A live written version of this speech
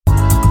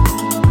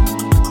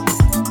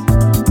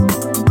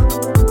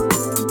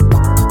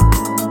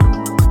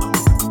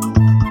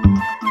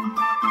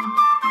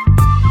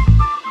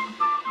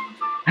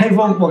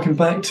everyone, welcome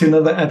back to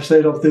another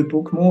episode of the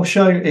Book More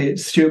Show.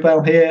 It's Stuart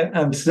Bell here,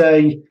 and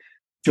today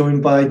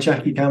joined by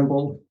Jackie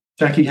Campbell.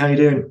 Jackie, how you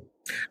doing?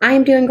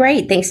 I'm doing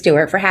great. Thanks,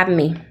 Stuart, for having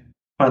me.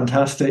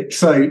 Fantastic.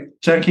 So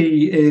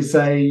Jackie is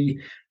a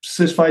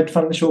certified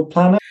financial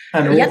planner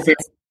and author.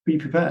 Be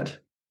Prepared.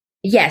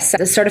 Yes,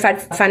 a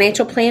certified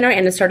financial planner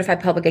and a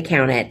certified public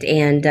accountant.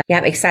 And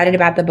I'm excited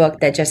about the book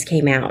that just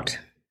came out.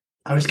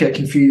 I always get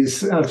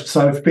confused.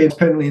 So I've been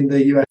permanently in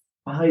the US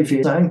 5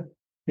 years now.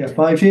 Yeah,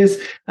 5 years,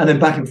 and then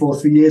back and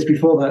forth for years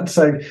before that.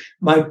 So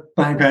my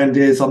background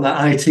is on the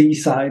IT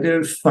side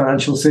of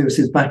financial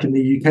services back in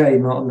the UK,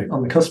 not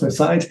on the customer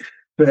side.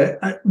 But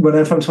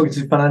whenever I'm talking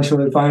to financial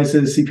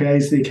advisors,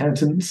 CPAs, the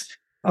accountants,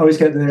 I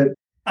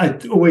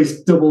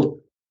always double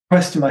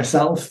question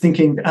myself,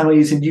 thinking, am I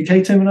using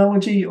UK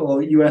terminology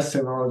or US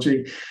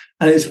terminology?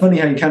 And it's funny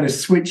how you kind of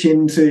switch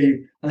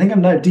into, I think I'm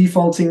now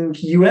defaulting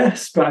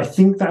US, but I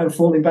think that I'm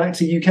falling back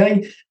to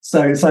UK.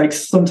 So it's like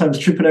sometimes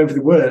tripping over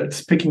the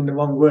words, picking the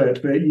wrong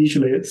word, but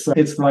usually it's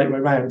the right way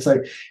around.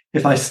 So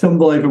if I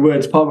stumble over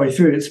words partway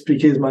through, it's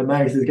because my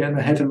mouth is getting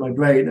ahead of my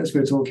brain as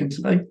we're talking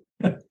today.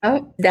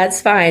 Oh, that's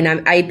fine.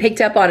 I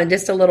picked up on it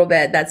just a little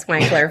bit. That's why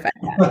I clarified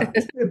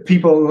that.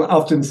 People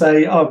often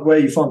say, oh, where are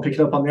you from?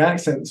 Picking up on the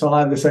accent. So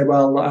I'll either say,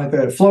 well,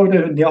 either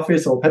Florida in the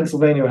office or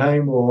Pennsylvania at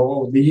home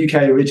or the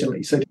UK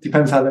originally. So it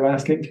depends how they're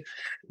asking.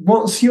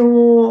 What's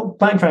your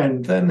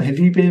background then? Have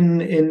you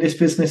been in this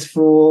business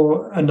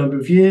for a number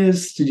of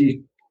years? Did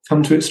you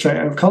come to it straight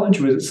out of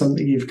college, or is it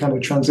something you've kind of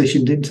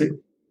transitioned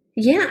into?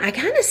 Yeah, I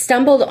kind of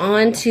stumbled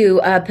onto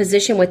a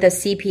position with a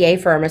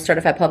CPA firm, a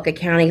certified public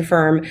accounting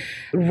firm,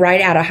 right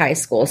out of high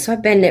school. So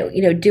I've been,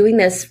 doing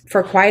this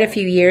for quite a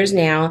few years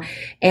now,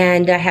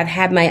 and I have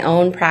had my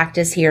own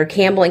practice here,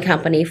 Campbell and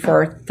Company,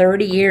 for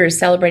 30 years,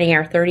 celebrating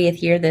our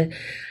 30th year.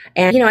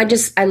 And,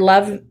 I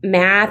love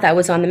math. I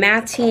was on the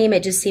math team.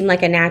 It just seemed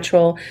like a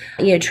natural,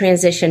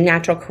 transition,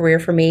 natural career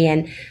for me.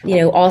 And,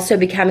 also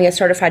becoming a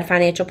certified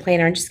financial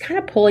planner and just kind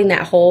of pulling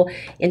that whole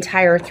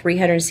entire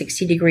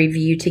 360-degree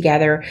view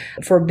together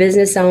for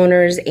business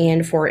owners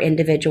and for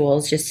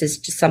individuals, just is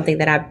just something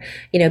that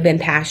I've, been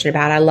passionate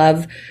about. I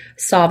love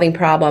solving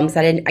problems.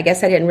 I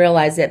guess I didn't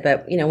realize it,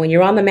 but, when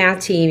you're on the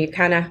math team, you're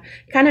kind of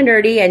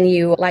nerdy and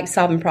you like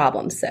solving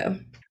problems. So.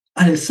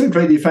 And it's so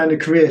great that you found a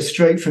career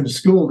straight from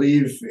school that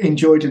you've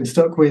enjoyed and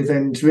stuck with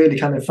and really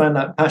kind of found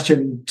that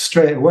passion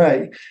straight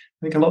away.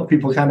 I think a lot of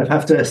people kind of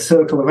have to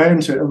circle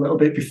around to it a little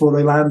bit before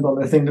they land on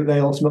the thing that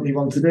they ultimately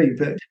want to do.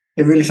 But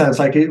it really sounds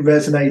like it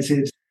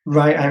resonated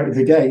right out of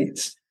the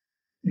gate.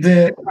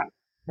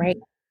 Right.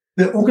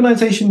 The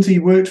organizations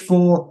you worked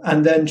for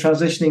and then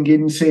transitioning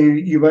into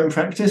your own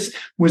practice,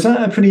 was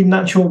that a pretty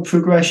natural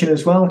progression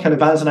as well? Kind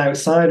of as an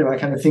outsider, I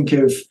kind of think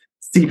of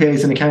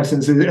CPAs and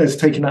accountants has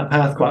taken that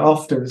path quite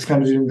often. It's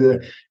kind of doing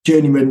the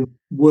journeyman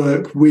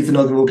work with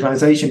another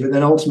organisation, but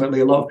then ultimately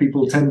a lot of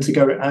people tend to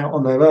go out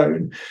on their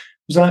own.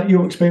 Was that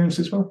your experience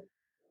as well?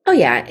 Oh,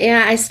 yeah.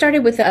 Yeah, I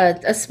started with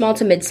a small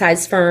to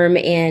mid-sized firm,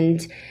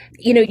 and,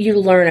 you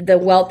learn the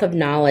wealth of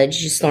knowledge,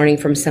 just learning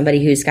from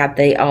somebody who's got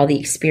all the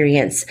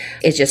experience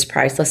is just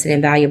priceless and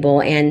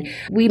invaluable. And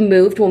when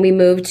we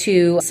moved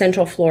to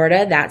Central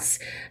Florida,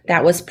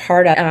 that was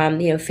part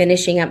of,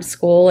 finishing up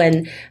school.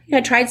 And, I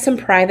tried some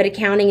private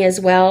accounting as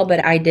well,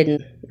 but I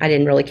didn't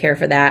really care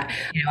for that.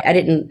 I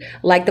didn't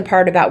like the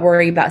part about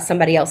worry about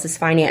somebody else's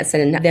finance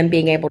and them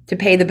being able to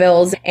pay the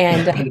bills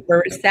and pay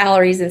for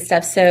salaries and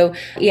stuff. So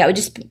yeah, it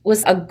just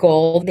was a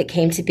goal that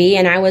came to be.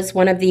 And I was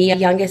one of the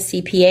youngest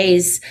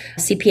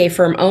CPA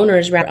firm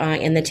owners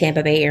in the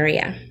Tampa Bay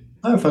area.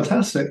 Oh,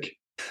 fantastic.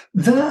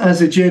 That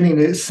as a journey in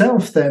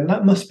itself, then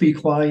that must be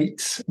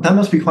quite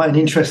an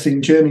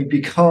interesting journey,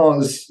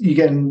 because you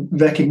get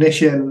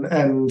recognition,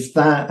 and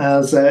that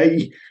as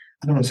I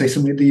don't want to say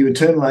something that you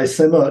internalize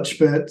so much,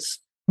 but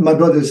my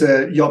brother's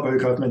a yacht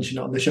broker. I've mentioned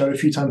it on the show a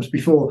few times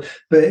before,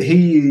 but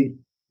he,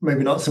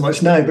 maybe not so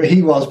much now, but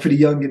he was pretty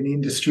young in the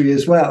industry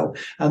as well.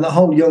 And the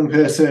whole young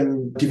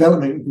person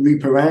development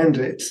group around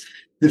it,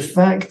 the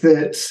fact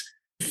that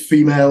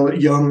female,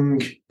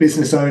 young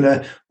business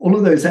owner, all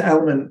of those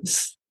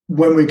elements,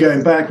 when we're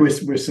going back, we're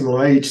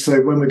similar age.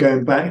 So when we're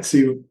going back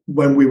to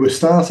when we were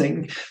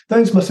starting,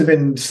 those must have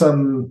been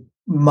some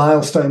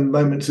milestone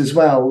moments as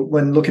well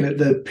when looking at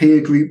the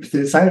peer group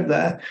that's out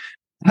there.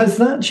 Has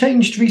that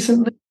changed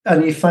recently,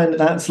 and you find that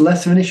that's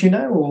less of an issue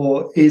now,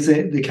 or is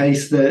it the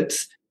case that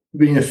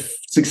being a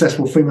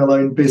successful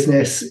female-owned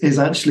business is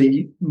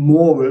actually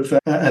more of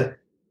a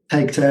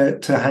peg to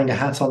hang a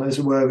hat on, as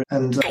it were?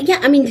 And yeah,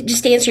 I mean,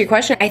 just to answer your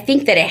question, I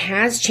think that it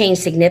has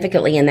changed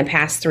significantly in the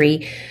past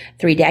three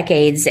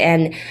decades.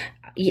 And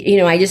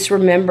I just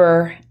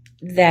remember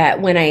that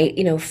when I,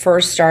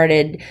 first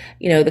started,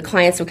 the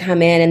clients would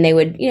come in and they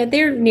would,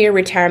 they're near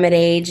retirement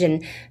age,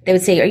 and they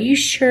would say, "Are you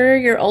sure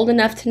you're old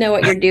enough to know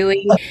what you're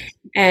doing?"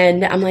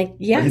 And I'm like,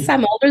 "Yes,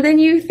 I'm older than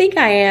you think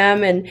I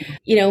am." And,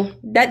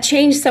 that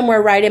changed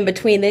somewhere right in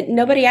between. That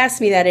nobody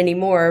asks me that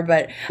anymore,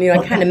 but,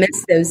 I kind of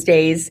miss those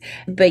days.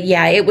 But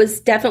yeah, it was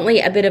definitely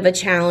a bit of a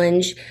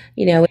challenge.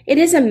 It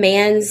is a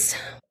man's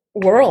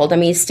world. I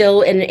mean,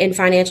 still in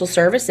financial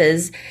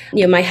services.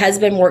 My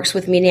husband works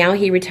with me now.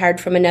 He retired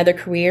from another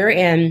career,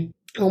 and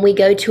when we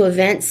go to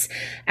events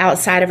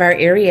outside of our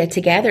area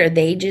together,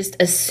 they just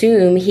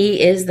assume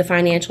he is the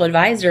financial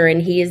advisor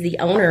and he is the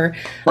owner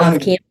Wow.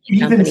 of Campbell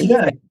Even Company.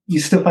 today, you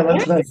still find that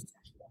Yes. today?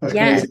 That's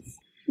Yes. crazy.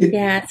 It,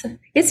 Yeah,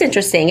 it's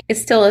interesting.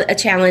 It's still a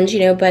challenge,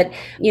 but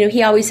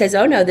he always says,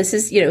 "Oh no, this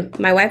is,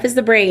 my wife is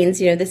the brains,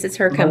 this is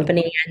her right.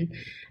 company."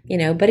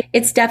 And but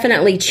it's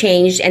definitely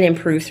changed and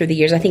improved through the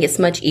years. I think it's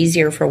much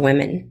easier for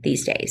women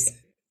these days.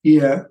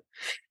 Yeah.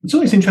 It's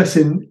always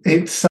interesting.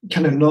 It's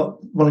kind of not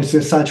wanting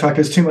to sidetrack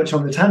us too much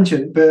on the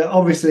tangent, but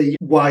obviously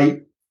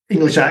white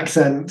English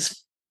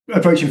accents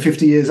approaching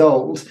 50 years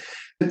old.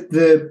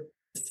 The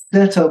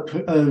setup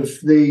of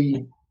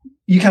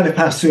you kind of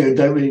pass through and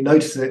don't really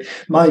notice it.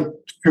 My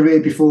career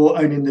before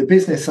owning the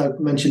business I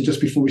mentioned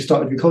just before we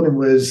started recording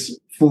was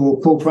for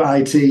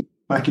corporate IT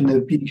back in the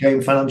UK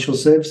and financial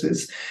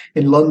services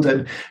in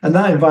London. And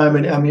that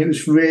environment, I mean, it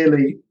was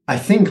really, I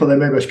think, although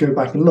maybe I should go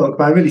back and look,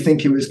 but I really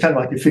think it was kind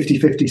of like a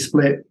 50-50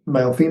 split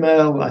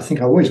male-female. I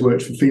think I always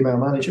worked for female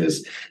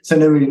managers, so I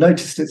never really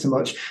noticed it so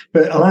much.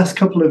 But the last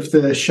couple of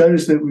the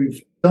shows that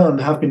we've done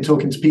have been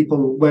talking to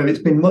people where it's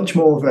been much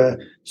more of a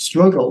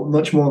struggle,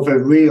 much more of a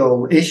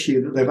real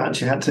issue that they've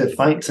actually had to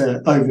fight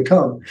to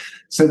overcome.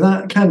 So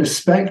that kind of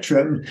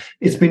spectrum,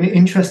 it's been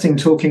interesting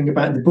talking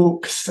about the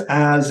books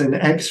as an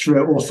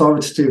extra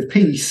authoritative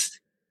piece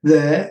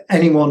that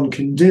anyone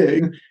can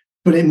do,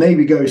 but it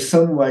maybe goes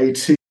some way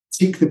to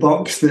tick the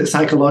box that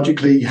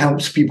psychologically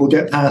helps people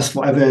get past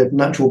whatever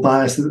natural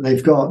bias that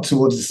they've got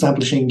towards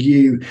establishing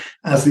you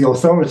as the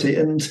authority.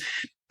 And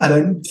I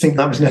don't think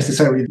that was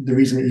necessarily the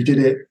reason that you did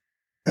it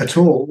at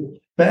all,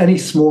 but any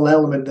small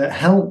element that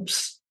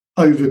helps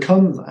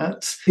overcome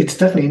that, it's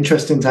definitely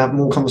interesting to have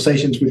more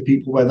conversations with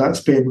people where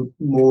that's been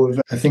more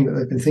of a thing that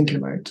they've been thinking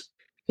about.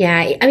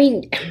 Yeah, I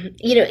mean,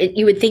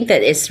 you would think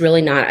that it's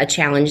really not a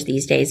challenge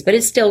these days, but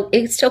it still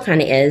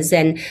kind of is.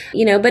 And,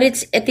 but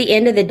it's at the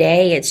end of the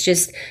day, it's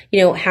just,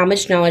 how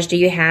much knowledge do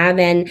you have?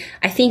 And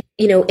I think,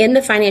 in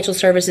the financial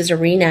services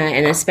arena,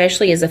 and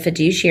especially as a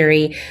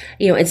fiduciary,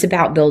 it's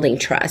about building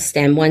trust.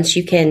 And once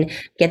you can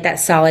get that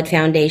solid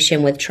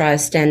foundation with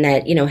trust, and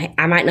that,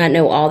 I might not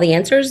know all the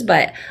answers,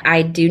 but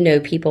I do know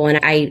people, and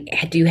I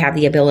do have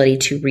the ability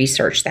to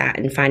research that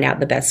and find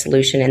out the best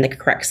solution and the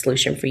correct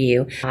solution for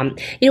you. And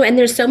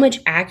there's so much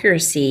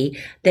accuracy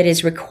that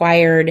is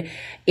required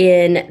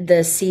in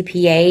the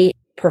CPA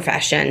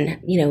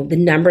profession. The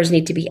numbers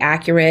need to be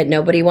accurate.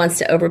 Nobody wants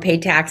to overpay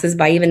taxes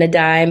by even a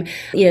dime.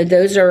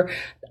 Those are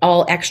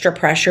all extra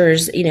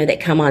pressures, that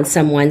come on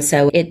someone.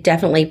 So it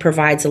definitely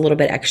provides a little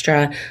bit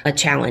extra a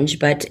challenge,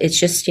 but it's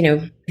just,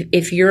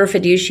 if you're a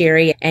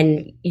fiduciary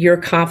and you're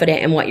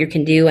confident in what you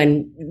can do,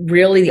 and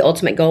really the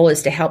ultimate goal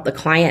is to help the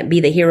client be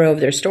the hero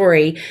of their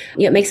story,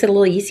 it makes it a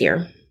little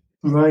easier.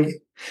 Right.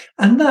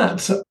 And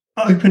that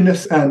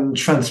openness and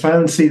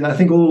transparency that I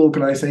think all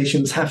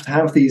organizations have to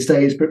have these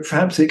days, but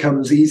perhaps it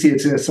comes easier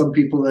to some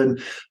people than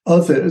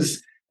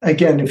others.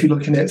 Again, if you're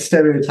looking at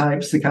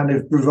stereotypes, the kind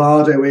of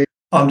bravado is,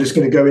 I'm just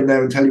going to go in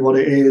there and tell you what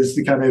it is,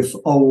 the kind of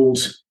old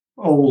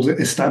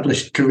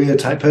established career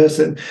type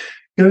person.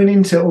 Going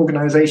into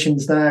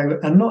organizations now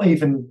and not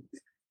even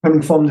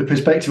coming from the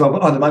perspective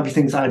of, there might be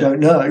things that I don't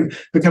know,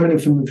 but coming in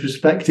from the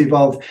perspective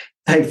of,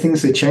 hey,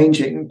 things are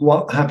changing.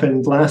 What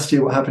happened last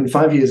year, what happened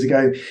 5 years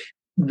ago,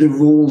 the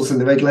rules and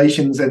the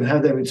regulations and how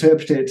they're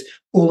interpreted,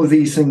 all of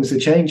these things are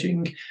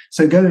changing.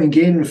 So going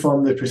in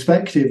from the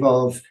perspective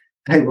of,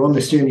 hey, we're on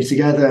this journey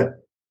together,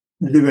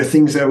 there are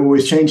things that are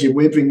always changing.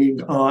 We're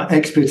bringing our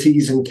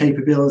expertise and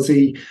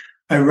capability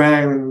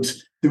around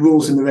the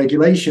rules and the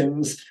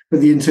regulations, but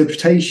the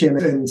interpretation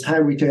and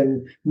how we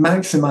can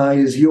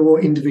maximize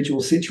your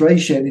individual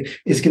situation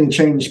is going to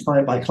change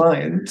client by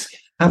client.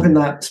 Having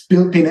that,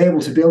 being able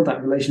to build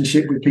that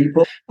relationship with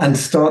people and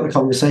start the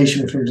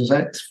conversation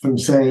from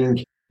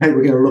saying, hey,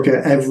 we're going to look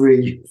at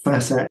every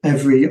facet,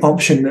 every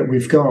option that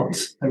we've got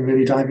and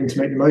really dive in to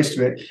make the most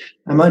of it.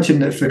 I imagine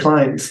that for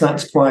clients,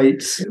 that's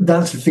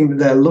the thing that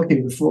they're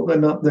looking for.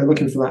 They're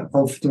looking for that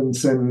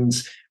confidence and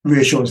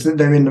reassurance that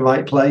they're in the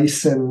right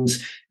place and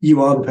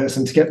you are the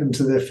person to get them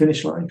to the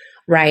finish line.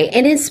 Right.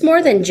 And it's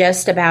more than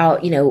just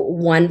about,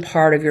 one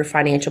part of your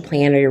financial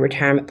plan or your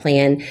retirement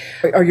plan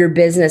or your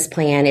business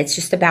plan. It's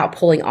just about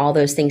pulling all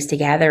those things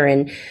together.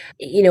 And,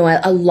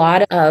 a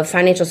lot of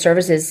financial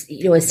services,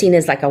 is seen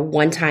as like a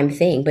one-time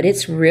thing, but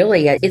it's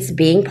really, it's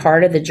being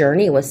part of the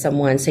journey with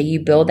someone. So you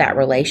build that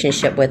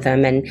relationship with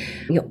them. And,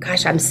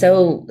 gosh, I'm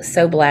so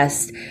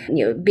blessed,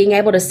 being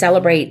able to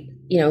celebrate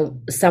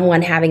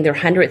someone having their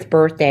 100th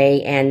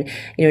birthday, and,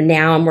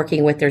 now I'm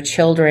working with their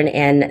children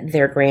and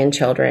their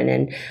grandchildren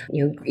and,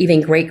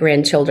 even great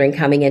grandchildren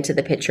coming into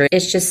the picture.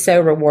 It's just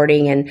so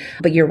rewarding.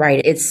 But you're right.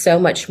 It's so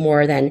much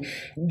more than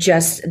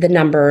just the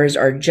numbers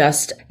or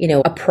just,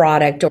 a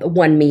product or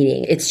one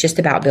meeting. It's just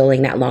about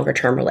building that longer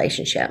term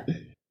relationship.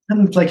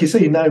 And like you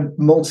say, now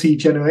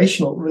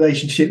multi-generational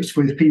relationships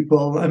with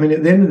people. I mean,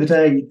 at the end of the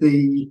day,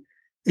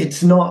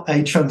 it's not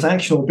a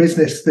transactional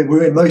business that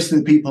we're in. Most of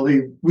the people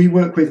who we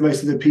work with,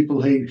 most of the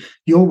people who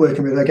you're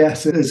working with, I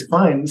guess, as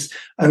clients,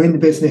 are in the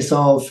business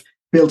of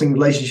building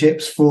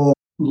relationships for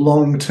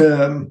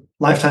long-term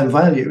lifetime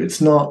value.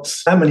 It's not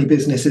that many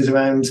businesses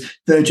around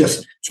that are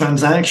just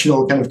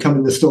transactional, kind of come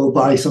in the store,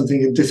 buy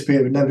something and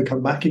disappear and never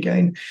come back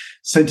again.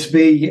 So to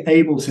be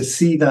able to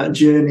see that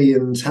journey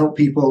and help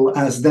people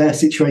as their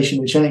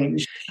situation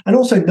change and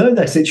also know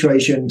their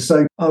situation.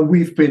 So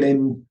we've been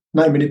in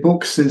 9 Minute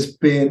Books has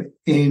been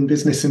in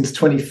business since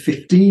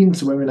 2015.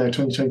 So we're now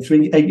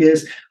 2023, 8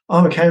 years.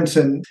 Our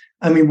accountant,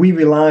 I mean, we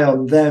rely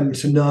on them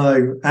to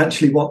know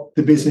actually what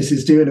the business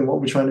is doing and what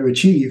we're trying to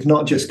achieve,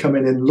 not just come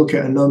in and look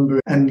at a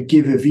number and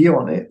give a view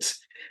on it.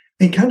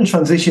 It kind of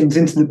transitions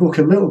into the book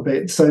a little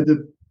bit. So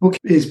the book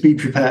is Be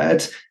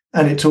Prepared,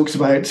 and it talks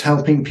about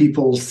helping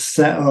people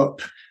set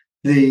up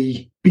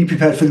be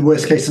prepared for the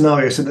worst case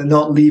scenario so they're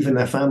not leaving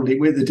their family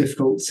with a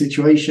difficult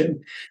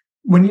situation.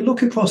 When you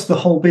look across the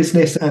whole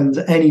business and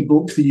any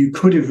book that you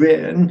could have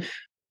written,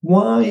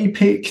 why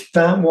pick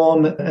that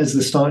one as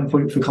the starting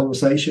point for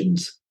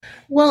conversations?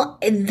 Well,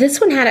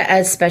 this one had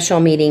a special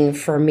meaning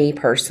for me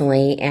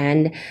personally.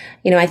 And,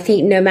 I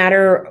think no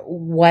matter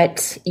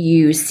what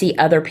you see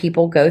other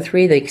people go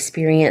through, the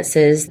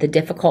experiences, the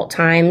difficult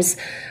times,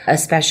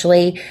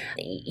 especially,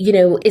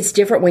 it's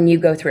different when you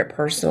go through it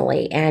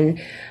personally. And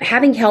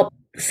having helped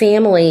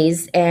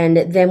families, and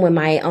then when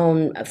my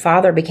own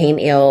father became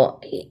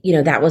ill,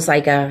 that was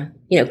like a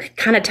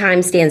kind of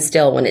time stands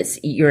still when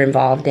you're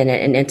involved in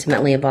it and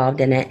intimately involved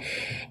in it.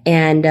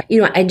 And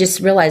I just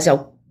realized,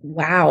 oh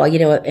wow,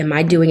 am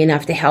I doing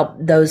enough to help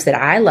those that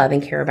I love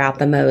and care about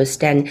the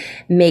most, and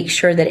make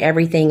sure that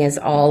everything is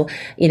all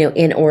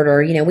in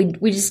order.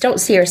 We just don't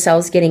see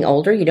ourselves getting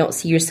older. You don't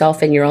see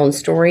yourself in your own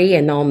story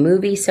and own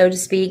movie, so to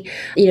speak.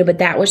 But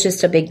that was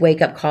just a big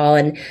wake up call,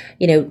 and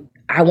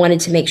I wanted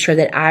to make sure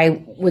that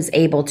I was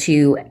able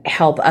to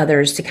help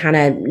others to kind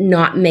of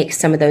not make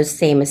some of those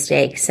same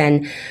mistakes.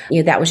 And,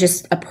 that was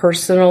just a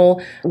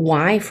personal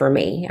why for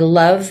me.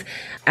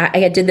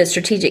 I did the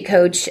strategic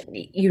coach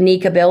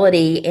unique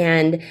ability,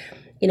 and,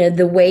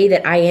 the way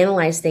that I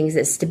analyze things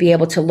is to be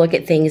able to look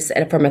at things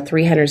from a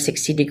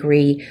 360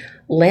 degree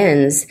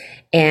lens,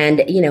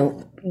 and,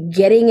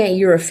 getting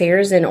your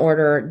affairs in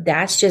order,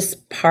 that's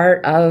just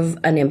part of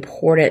an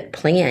important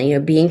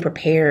plan, being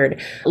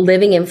prepared.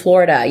 Living in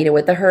Florida,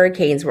 with the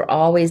hurricanes, we're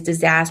always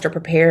disaster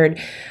prepared,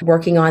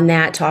 working on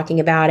that, talking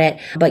about it,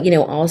 but,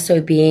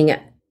 also being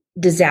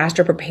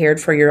disaster prepared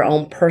for your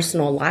own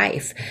personal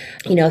life.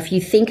 If you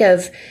think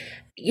of,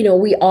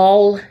 we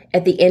all,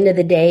 at the end of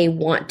the day,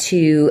 want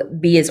to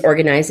be as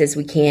organized as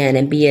we can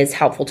and be as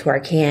helpful to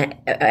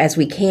as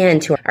we can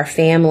to our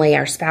family,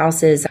 our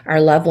spouses, our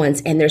loved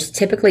ones. And there's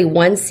typically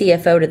one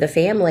CFO to the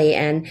family,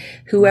 and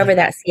whoever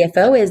that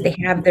CFO is, they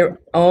have their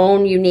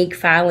own unique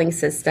filing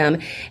system.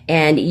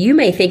 And you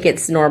may think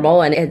it's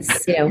normal, and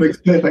it's,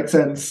 makes perfect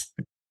sense.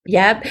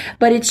 Yep.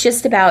 But it's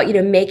just about,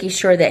 making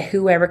sure that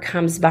whoever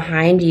comes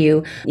behind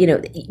you,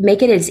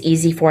 make it as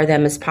easy for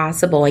them as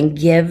possible, and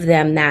give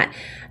them that,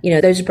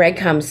 those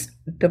breadcrumbs,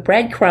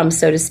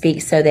 so to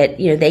speak, so that,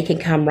 they can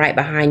come right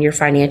behind your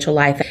financial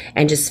life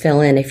and just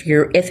fill in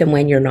if and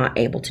when you're not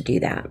able to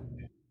do that.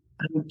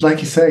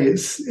 Like you say,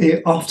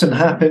 it often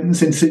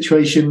happens in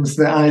situations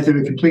that either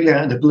are completely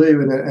out of the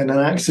blue and an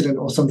accident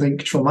or something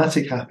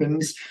traumatic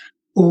happens,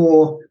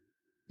 or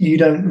you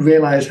don't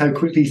realize how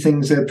quickly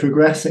things are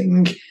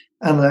progressing.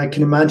 And I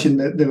can imagine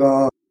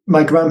that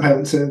my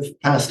grandparents have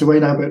passed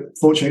away now, but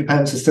fortunately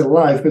parents are still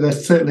alive, but they're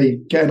certainly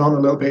getting on a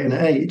little bit in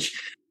age.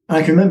 And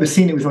I can remember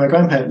seeing it with my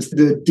grandparents.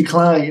 The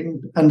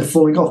decline and the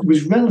falling off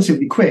was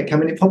relatively quick. I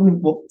mean, it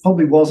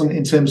probably wasn't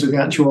in terms of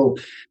the actual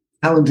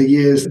calendar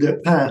years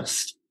that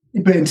passed,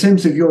 but in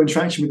terms of your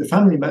interaction with the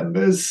family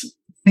members,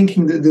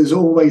 thinking that there's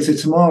always a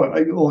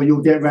tomorrow or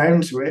you'll get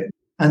round to it.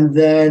 And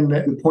then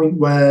at the point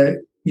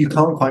where you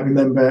can't quite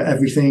remember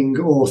everything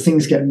or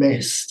things get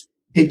missed,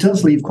 it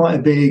does leave quite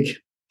a big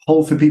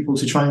hole for people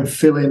to try and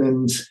fill in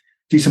and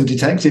do some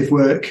detective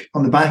work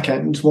on the back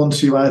end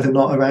once you're either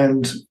not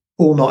around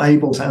or not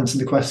able to answer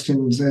the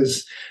questions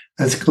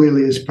as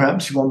clearly as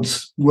perhaps you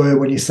once were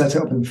when you set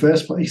it up in the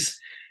first place.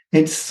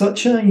 It's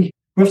we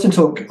often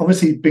talk,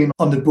 obviously being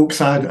on the book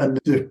side and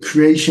the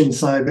creation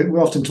side, but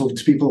we're often talking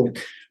to people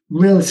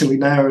relatively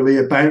narrowly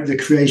about the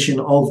creation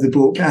of the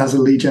book as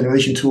a lead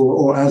generation tool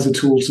or as a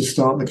tool to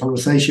start the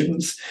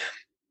conversations.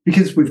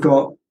 Because we've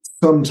got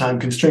some time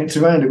constraints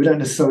around it, we don't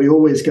necessarily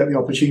always get the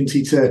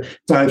opportunity to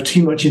dive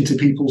too much into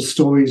people's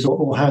stories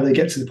or how they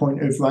get to the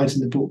point of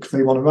writing the book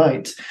they want to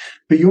write.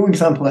 But your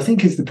example, I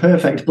think, is the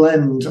perfect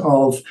blend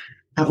of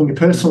having a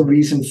personal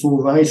reason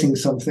for writing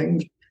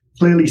something,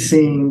 clearly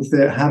seeing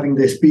that having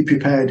this Be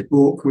Prepared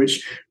book,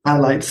 which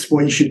highlights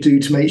what you should do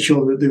to make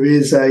sure that there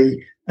is a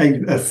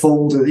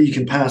folder that you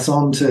can pass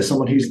on to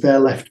someone who's there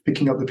left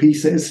picking up the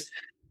pieces,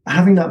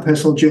 having that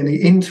personal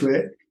journey into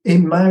it, it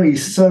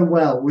marries so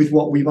well with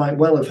what we might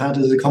well have had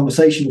as a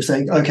conversation of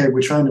saying, okay, we're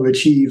trying to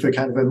achieve a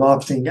kind of a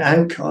marketing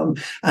outcome,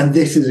 and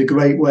this is a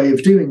great way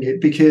of doing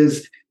it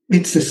because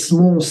it's a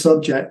small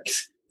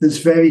subject that's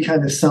very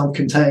kind of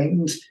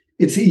self-contained.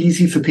 It's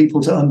easy for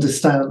people to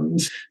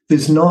understand.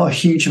 There's not a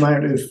huge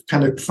amount of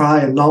kind of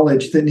prior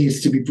knowledge that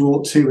needs to be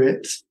brought to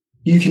it.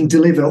 You can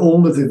deliver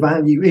all of the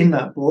value in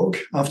that book.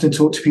 I often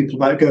talk to people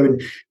about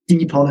going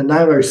deep on a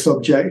narrow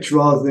subject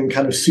rather than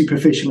kind of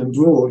superficial and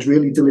broad,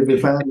 really deliver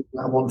value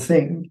in that one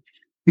thing.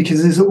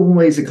 Because there's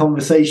always a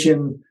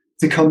conversation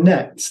to come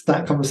next,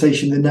 that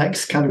conversation, the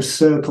next kind of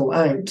circle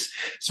out.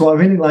 So what I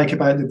really like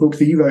about the book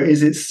that you wrote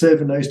is it's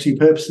serving those two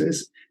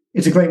purposes.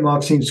 It's a great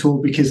marketing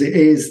tool because it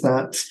is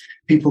that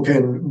people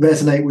can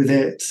resonate with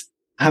it,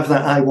 have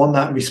that I want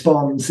that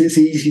response. It's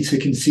easy to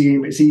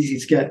consume. It's easy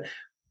to get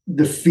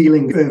the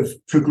feeling of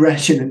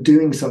progression and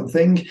doing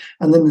something.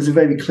 And then there's a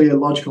very clear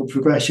logical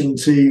progression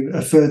to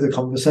a further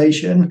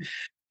conversation.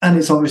 And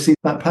it's obviously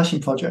that passion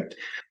project.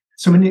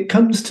 So when it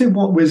comes to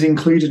what was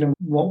included and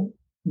what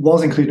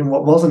was included and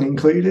what wasn't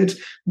included,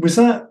 was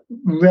that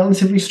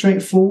relatively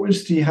straightforward?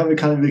 Do you have a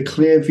kind of a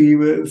clear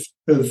view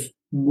of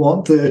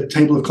what the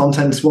table of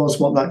contents was,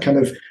 what that kind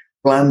of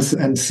glance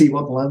and see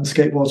what the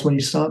landscape was when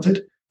you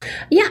started?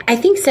 Yeah, I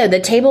think so. The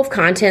table of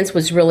contents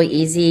was really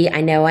easy.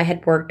 I know I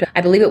had worked,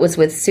 I believe it was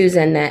with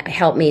Susan that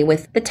helped me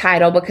with the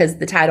title, because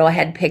the title I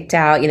had picked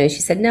out,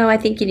 she said, no, I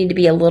think you need to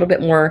be a little bit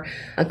more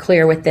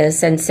clear with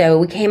this. And so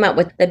we came up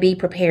with the Be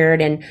Prepared.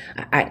 And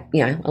I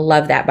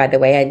love that, by the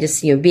way. I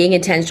just, being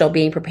intentional,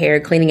 being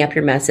prepared, cleaning up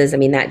your messes. I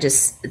mean,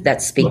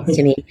 that speaks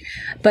to me.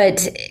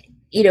 But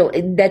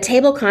the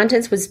table of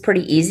contents was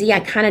pretty easy. I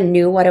kind of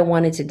knew what I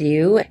wanted to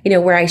do.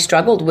 Where I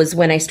struggled was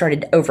when I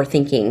started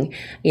overthinking,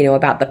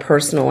 about the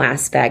personal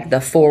aspect. The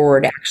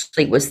forward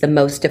actually was the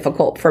most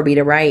difficult for me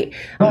to write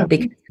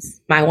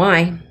because my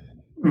why.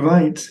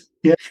 Right.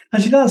 Yeah.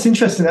 Actually, that's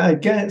interesting. I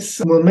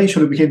guess we'll make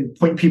sure that we can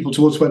point people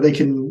towards where they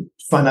can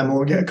find out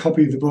more and get a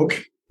copy of the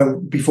book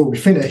before we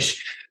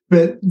finish.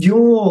 But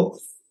your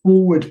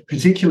forward,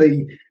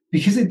 particularly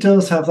because it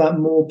does have that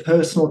more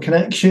personal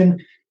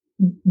connection,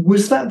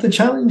 was that the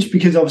challenge?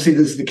 Because obviously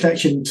there's the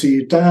connection to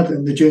your dad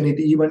and the journey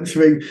that you went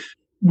through.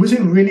 Was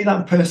it really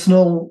that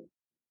personal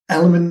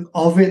element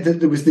of it that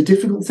there was the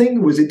difficult thing?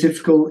 Or was it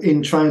difficult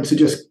in trying to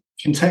just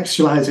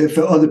contextualize it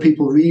for other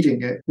people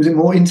reading it? Was it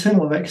more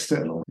internal or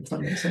external, if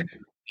that makes sense?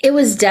 It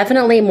was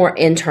definitely more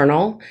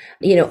internal.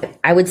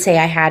 I would say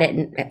I had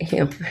it,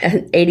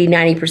 80,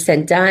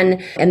 90%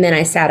 done. And then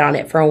I sat on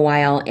it for a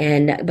while.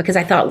 And because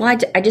I thought, well,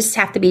 I just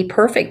have to be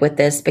perfect with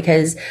this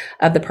because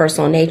of the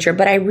personal nature.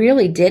 But I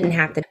really didn't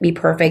have to be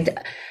perfect.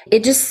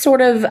 It just sort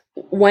of,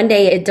 one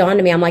day it dawned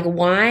on me, I'm like,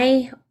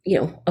 why?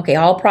 Okay,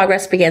 all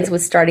progress begins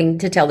with starting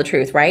to tell the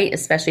truth, right?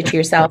 Especially to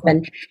yourself.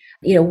 And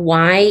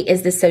why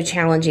is this so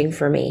challenging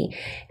for me?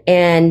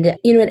 And,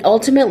 it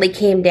ultimately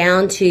came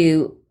down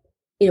to,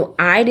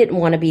 I didn't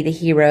want to be the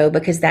hero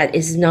because that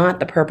is not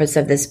the purpose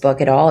of this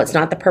book at all. It's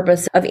not the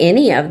purpose of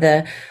any of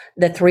the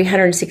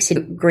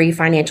 360-degree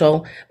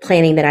financial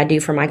planning that I do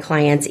for my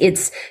clients.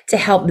 It's to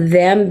help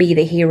them be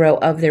the hero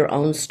of their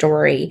own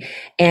story.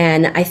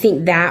 And I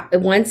think that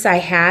once I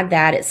had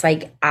that, it's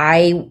like,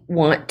 I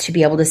want to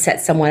be able to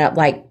set someone up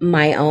like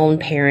my own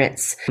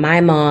parents, my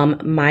mom,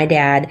 my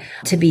dad,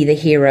 to be the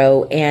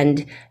hero.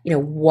 And,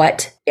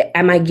 what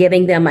am I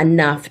giving them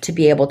enough to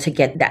be able to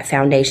get that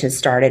foundation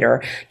started,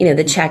 or,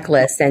 the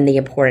checklist and the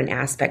important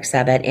aspects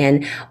of it.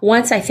 And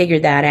once I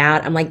figured that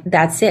out, I'm like,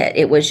 that's it.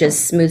 It was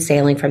just smooth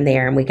sailing from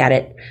there. And we got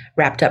it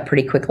wrapped up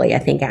pretty quickly, I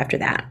think, after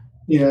that.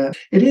 Yeah,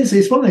 it is.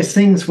 It's one of those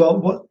things,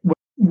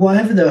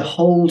 whatever the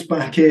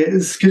holdback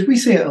is, because we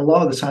see it a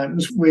lot of the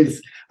times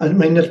with, I'd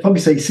probably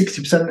say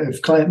 60%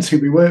 of clients who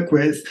we work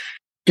with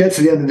get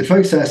to the end of the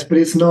process, but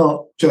it's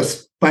not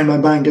just bang,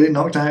 bang, bang, get it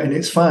knocked out and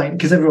it's fine,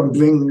 because everyone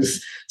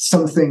brings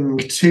something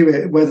to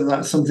it, whether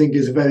that something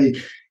is a very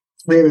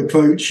clear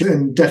approach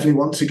and definitely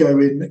want to go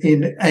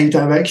in a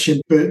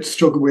direction, but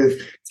struggle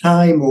with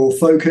time or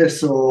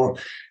focus or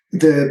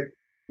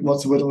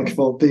what's the word I'm looking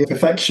for? The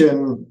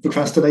perfection,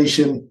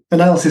 procrastination,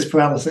 analysis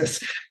paralysis,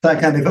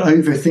 that kind of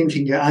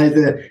overthinking it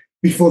either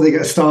before they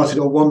get started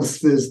or once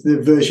there's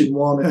the version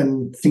one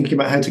and thinking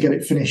about how to get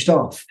it finished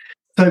off.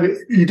 So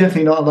you're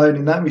definitely not alone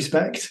in that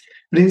respect.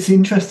 But it's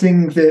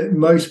interesting that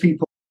most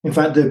people, in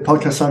fact, the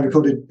podcast I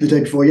recorded the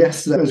day before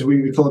yesterday, as we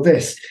record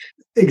this,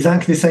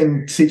 exactly the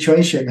same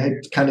situation, had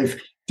kind of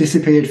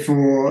disappeared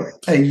for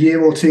a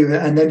year or two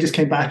and then just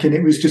came back, and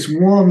it was just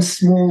one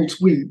small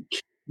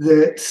tweak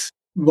that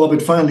Rob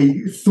had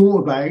finally thought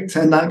about,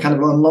 and that kind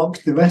of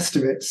unlocked the rest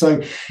of it. So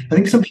I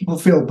think some people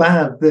feel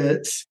bad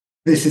that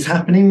this is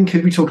happening,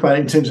 because we talk about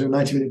it in terms of a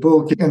 90-minute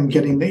book and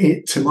getting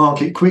it to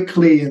market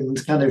quickly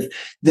and kind of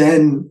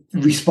then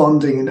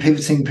responding and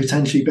pivoting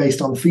potentially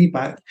based on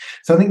feedback.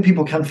 So I think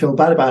people can feel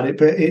bad about it,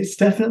 but it's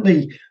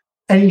definitely,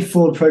 any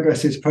forward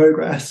progress is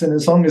progress. And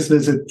as long as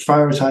there's a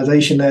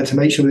prioritization there to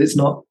make sure that it's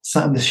not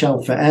sat on the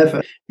shelf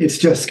forever, it's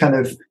just kind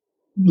of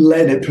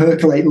let it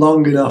percolate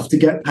long enough to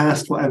get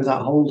past whatever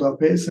that hold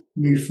up is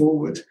and move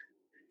forward.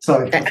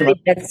 Sorry, I I feel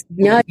think like that's,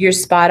 no, you're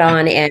spot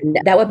on. And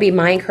that would be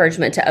my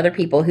encouragement to other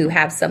people who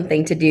have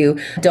something to do.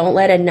 Don't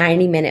let a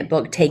 90-minute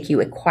book take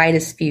you quite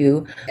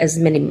as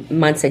many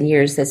months and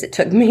years as it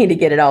took me to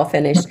get it all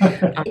finished.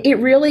 It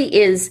really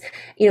is,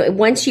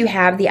 once you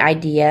have the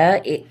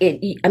idea,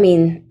 I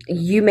mean,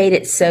 you made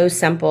it so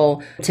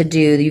simple to do.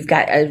 You've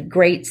got a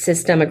great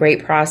system, a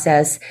great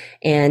process.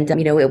 And,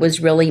 it was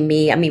really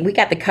me. I mean, we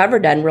got the cover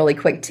done really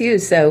quick too.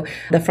 So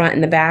the front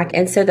and the back.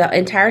 And so the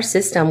entire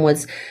system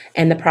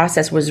and the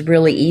process was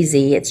really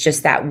easy. It's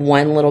just that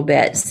one little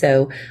bit.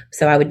 So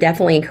I would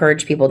definitely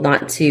encourage people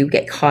not to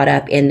get caught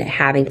up in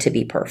having to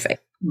be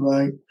perfect.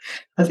 right.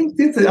 I think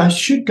that I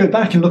should go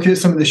back and look at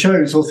some of the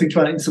shows or think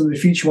about it in some of the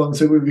future ones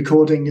that we're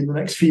recording in the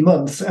next few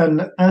months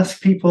and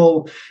ask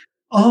people,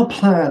 our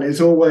plan is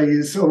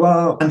always, or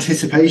our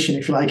anticipation,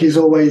 if you like, is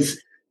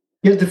always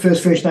get the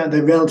first version out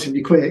there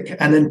relatively quick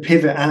and then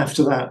pivot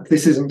after that.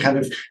 This isn't kind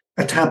of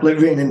a tablet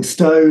written in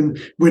stone.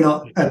 We're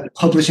not a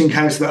publishing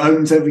house that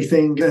owns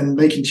everything, and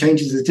making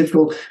changes is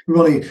difficult. We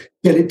want to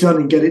get it done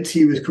and get it to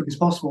you as quick as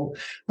possible.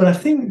 But I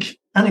think,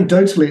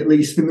 anecdotally at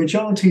least, the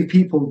majority of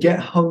people get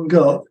hung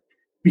up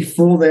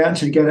before they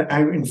actually get it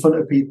out in front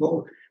of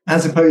people,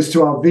 as opposed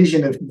to our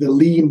vision of the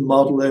lean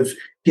model of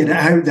get it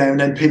out there and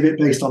then pivot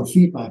based on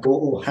feedback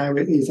or how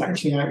it is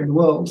actually out in the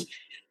world.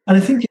 And I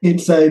think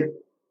it's the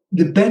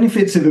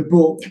benefits of a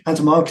book as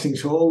a marketing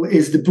tool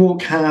is the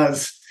book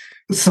has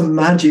some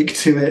magic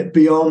to it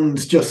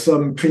beyond just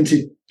some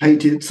printed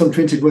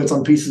words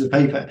on pieces of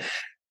paper.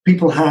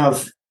 People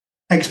have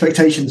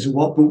expectations of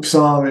what books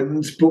are,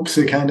 and books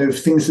are kind of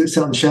things that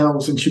sit on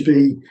shelves and should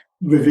be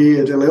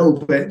revered a little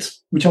bit,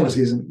 which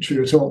honestly isn't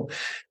true at all.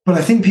 But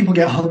I think people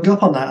get hung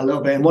up on that a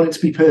little bit and want it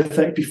to be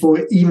perfect before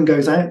it even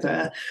goes out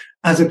there,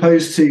 as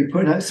opposed to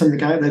putting out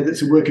something out there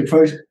that's a work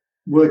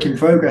in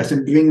progress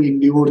and bringing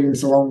the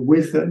audience along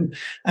with them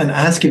and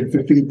asking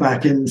for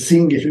feedback and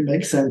seeing if it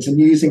makes sense and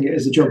using it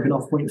as a jumping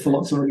off point for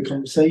lots of other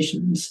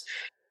conversations.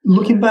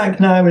 Looking back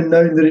now and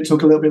knowing that it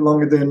took a little bit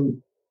longer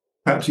than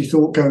perhaps you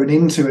thought going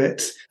into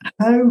it,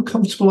 how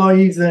comfortable are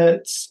you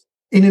that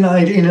in an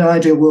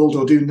ideal world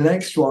or doing the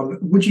next one,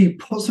 would you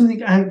put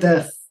something out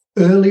there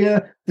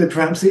earlier that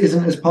perhaps it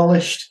isn't as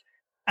polished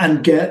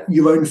and get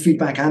your own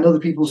feedback and other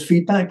people's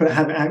feedback, but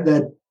have it out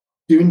there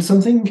doing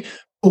something?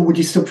 Or would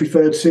you still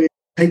prefer to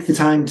take the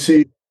time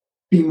to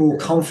be more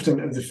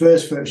confident of the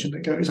first version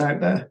that goes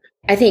out there?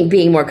 I think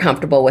being more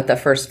comfortable with the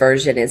first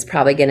version is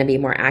probably going to be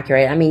more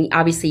accurate. I mean,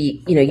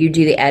 obviously, you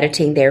do the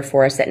editing there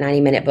for us at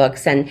 90-minute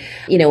books. And,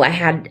 I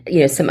had,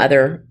 some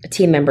other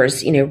team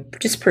members,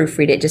 just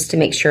proofread it just to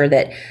make sure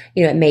that,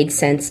 it made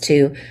sense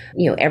to,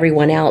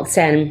 everyone else.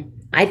 And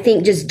I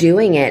think just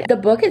doing it, the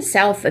book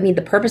itself, I mean,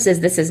 the purpose is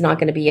this is not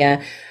going to be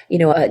a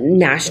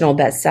national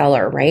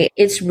bestseller, right?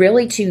 It's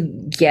really to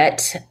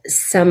get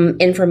some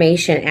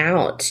information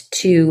out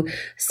to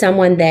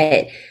someone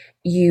that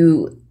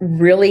you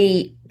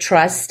really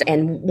trust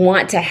and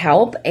want to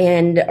help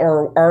and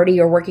or already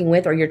are working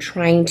with, or you're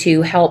trying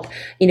to help,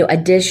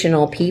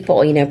 additional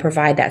people,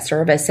 provide that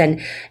service.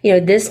 And,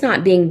 this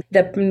not being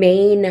the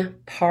main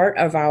part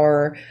of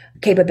our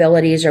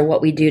capabilities or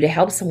what we do to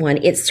help someone,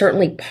 it's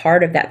certainly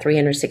part of that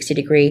 360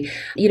 degree.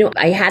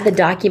 I had the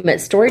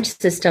document storage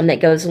system that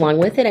goes along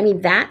with it. I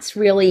mean, that's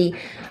really,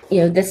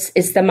 this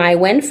is the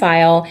MyWin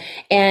file.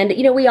 And,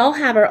 we all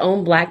have our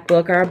own black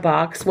book, our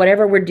box,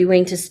 whatever we're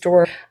doing to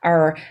store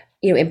our,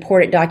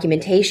 important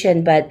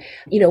documentation. But,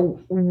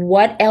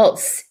 what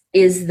else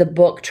is the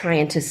book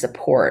trying to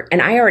support?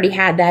 And I already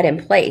had that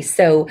in place.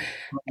 So,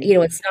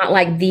 it's not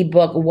like the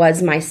book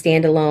was my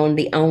standalone,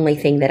 the only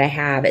thing that I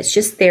have. It's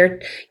just there,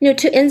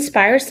 to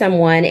inspire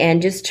someone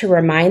and just to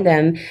remind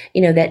them,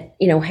 that,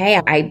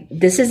 hey,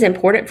 this is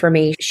important for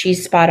me.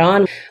 She's spot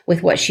on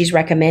with what she's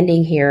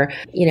recommending here,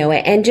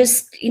 and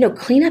just,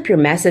 clean up your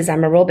messes.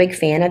 I'm a real big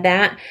fan of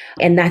that.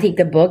 And I think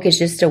the book is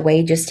just a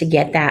way just to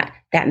get that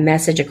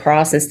message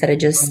across instead of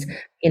just,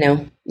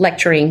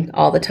 lecturing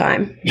all the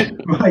time.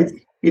 Right.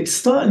 It's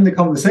starting the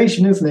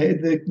conversation, isn't it?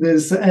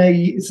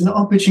 It's an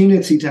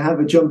opportunity to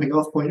have a jumping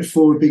off point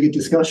for a bigger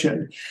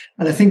discussion.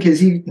 And I think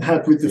as you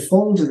had with the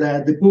folder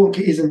there, the book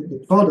isn't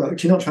the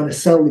product. You're not trying to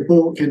sell the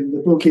book, and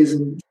the book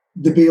isn't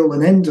the be all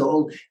and end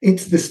all.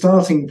 It's the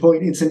starting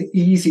point. It's an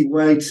easy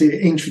way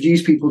to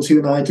introduce people to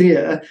an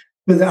idea.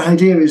 But the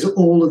idea is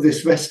all of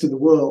this rest of the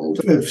world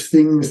of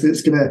things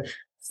that's going to,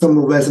 some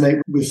will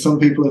resonate with some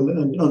people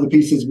and other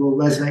pieces will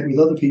resonate with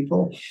other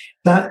people.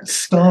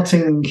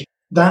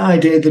 That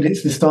idea that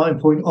it's the starting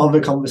point of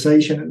a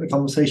conversation and the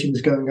conversation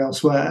is going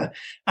elsewhere.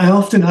 I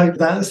often hope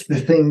that's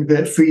the thing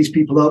that frees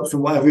people up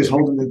from whatever is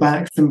holding them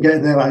back from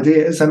getting their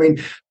ideas. I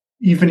mean,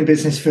 you've been in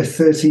business for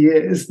 30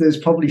 years. There's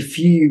probably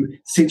few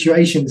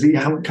situations that you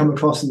haven't come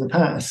across in the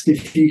past.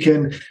 If you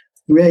can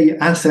create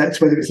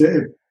assets, whether it's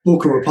a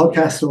book or a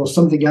podcast or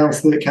something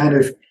else that kind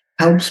of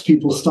helps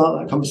people start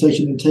that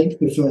conversation and take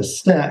the first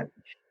step.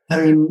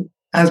 I mean,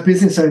 as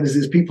business owners,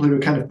 as people who are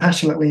kind of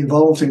passionately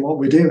involved in what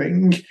we're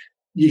doing,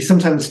 you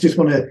sometimes just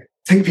want to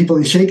take people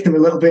and shake them a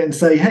little bit and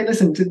say, hey,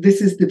 listen,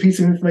 this is the piece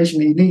of information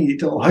that you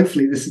need, or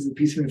hopefully this is the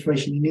piece of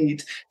information you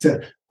need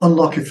to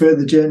unlock a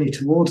further journey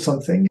towards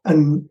something.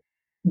 And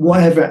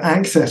whatever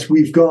access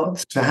we've got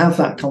to have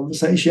that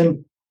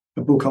conversation,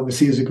 a book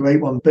obviously is a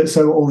great one, but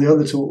so all the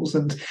other tools.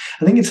 And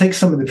I think it takes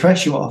some of the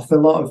pressure off. A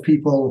lot of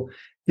people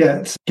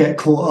get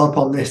caught up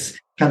on this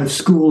kind of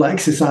school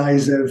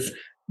exercise of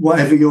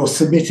whatever your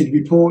submitted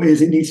report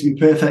is, it needs to be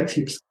perfect.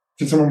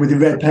 So someone with a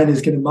red pen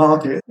is going to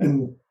mark it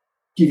and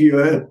give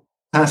you a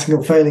passing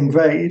or failing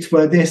grade,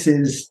 where this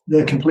is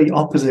the complete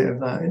opposite of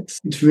that.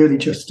 It's really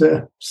just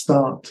a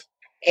start.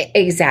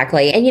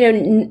 Exactly.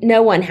 And,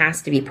 no one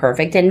has to be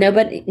perfect, and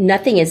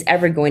nothing is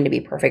ever going to be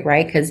perfect,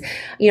 right? Because,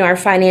 our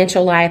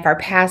financial life, our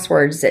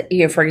passwords,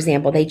 for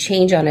example, they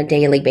change on a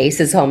daily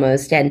basis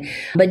almost.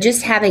 But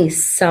just having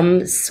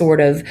some sort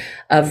of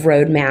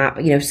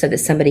roadmap, so that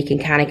somebody can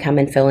kind of come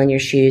and fill in your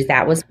shoes.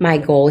 That was my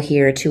goal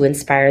here, to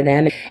inspire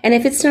them. And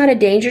if it's not a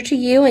danger to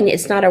you and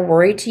it's not a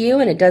worry to you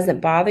and it doesn't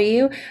bother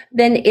you,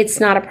 then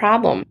it's not a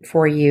problem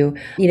for you,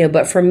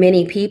 but for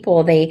many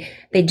people, they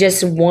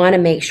just want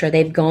to make sure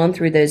they've gone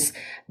through those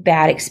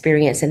bad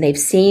experience and they've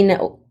seen,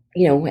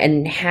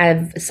 and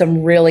have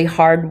some really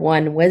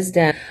hard-won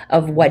wisdom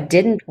of what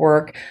didn't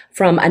work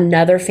from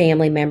another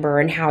family member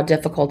and how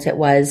difficult it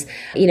was,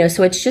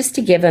 so it's just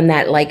to give them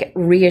that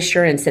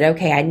reassurance that,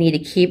 okay, I need to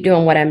keep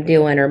doing what I'm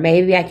doing, or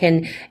maybe I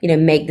can,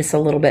 make this a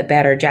little bit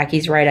better.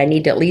 Jackie's right. I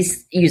need to at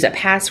least use a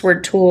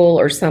password tool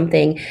or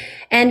something.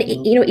 And,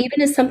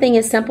 even as something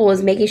as simple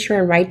as making sure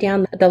and write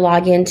down the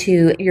login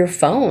to your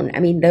phone. I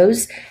mean,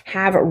 those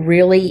have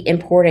really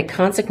important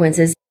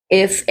consequences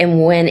if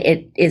and when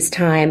it is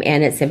time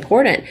and it's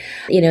important,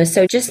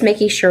 so just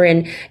making sure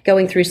and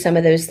going through some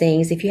of those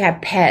things. If you have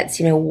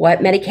pets, what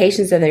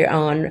medications are they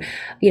on?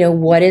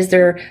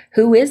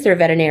 Who is their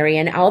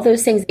veterinarian? All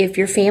those things. If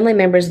your family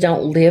members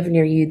don't live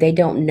near you, they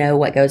don't know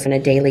what goes on a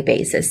daily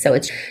basis. So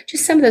it's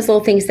just some of those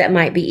little things that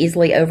might be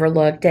easily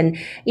overlooked. And,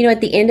 at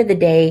the end of the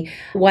day,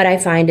 what I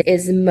find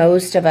is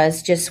most of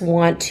us just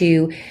want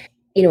to,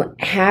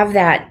 have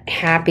that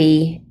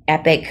happy,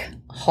 epic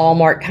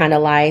Hallmark kind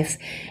of life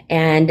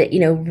and,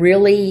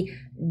 really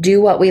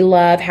do what we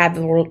love, have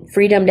the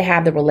freedom to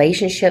have the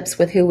relationships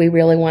with who we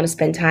really want to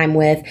spend time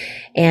with.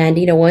 And,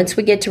 once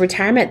we get to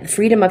retirement,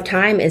 freedom of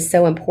time is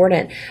so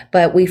important,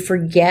 but we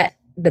forget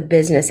the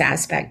business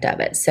aspect of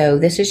it. So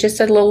this is just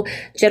a little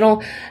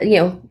gentle,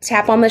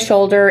 tap on the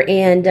shoulder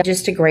and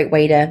just a great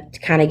way to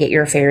kind of get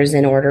your affairs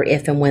in order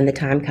if and when the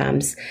time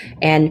comes.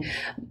 And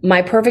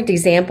my perfect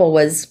example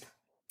was,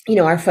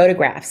 our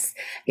photographs.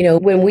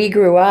 When we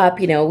grew up,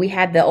 we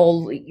had the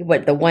old,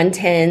 the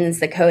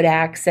 110s, the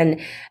Kodaks and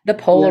the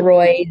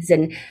Polaroids,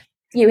 and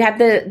you have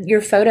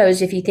your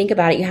photos. If you think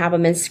about it, you have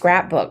them in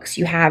scrapbooks.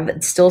 You have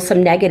still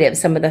some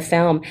negatives, some of the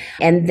film.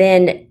 And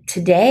then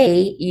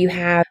today you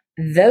have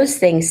those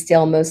things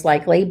still most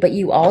likely, but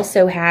you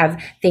also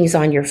have things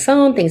on your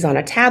phone, things on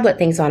a tablet,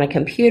 things on a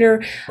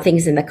computer,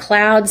 things in the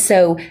cloud.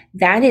 So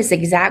that is the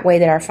exact way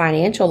that our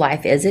financial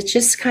life is. It's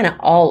just kind of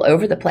all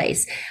over the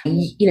place.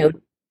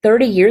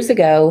 30 years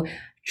ago,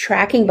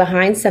 tracking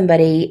behind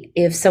somebody,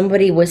 if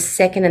somebody was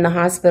sick and in the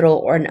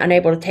hospital or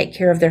unable to take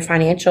care of their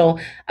financial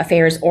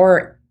affairs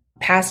or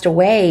passed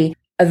away,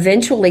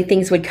 eventually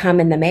things would come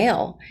in the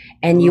mail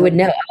and you would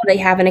know, oh, they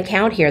have an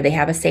account here. They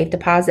have a safe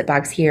deposit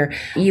box here.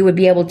 You would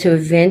be able to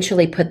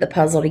eventually put the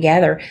puzzle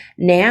together.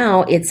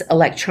 Now it's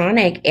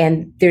electronic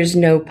and there's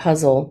no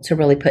puzzle to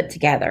really put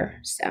together.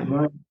 So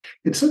right.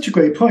 It's such a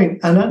great point.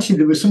 And actually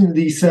there was something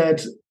that you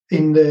said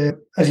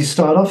as you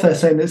start off there,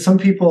 saying that some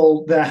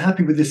people, they're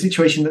happy with the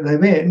situation that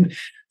they're in.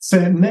 So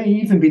it may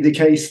even be the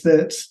case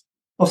that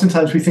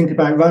oftentimes we think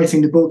about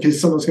writing the book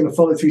as someone's going to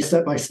follow through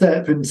step by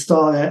step and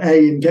start at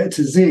A and get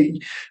to Z.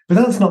 But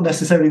that's not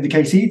necessarily the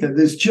case either.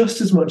 There's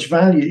just as much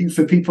value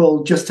for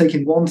people just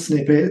taking one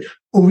snippet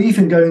or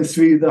even going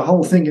through the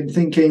whole thing and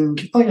thinking,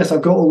 oh, yes,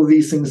 I've got all of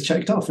these things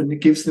checked off, and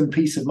it gives them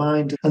peace of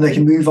mind and they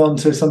can move on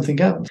to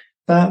something else.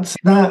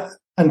 That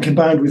and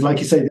combined with, like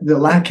you say, the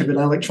lack of an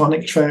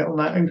electronic trail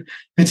now,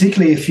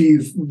 particularly if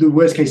the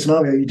worst case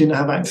scenario, you didn't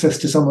have access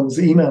to someone's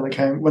email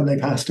account when they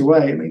passed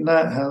away. I mean,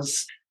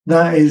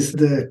 that is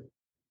the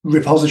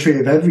repository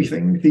of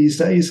everything these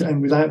days.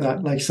 And without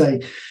that, like you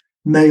say,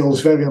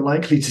 mail's very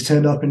unlikely to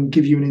turn up and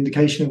give you an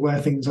indication of where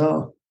things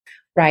are.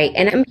 Right.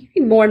 And I'm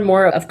hearing more and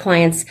more of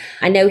clients.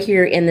 I know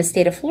here in the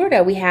state of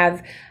Florida, we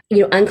have,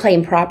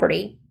 unclaimed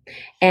property.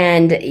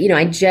 And,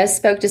 I just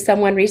spoke to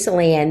someone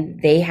recently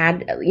and they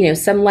had,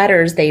 some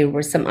letters, they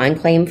were some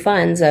unclaimed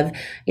funds of,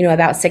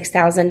 about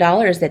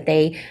 $6,000 that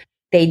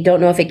they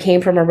don't know if it came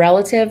from a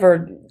relative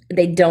or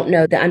they don't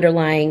know the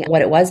underlying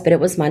what it was, but it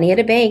was money at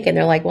a bank. And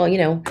they're like, well,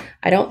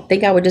 I don't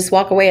think I would just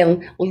walk away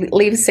and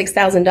leave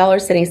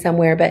 $6,000 sitting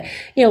somewhere. But,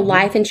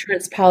 life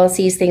insurance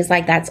policies, things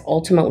like that's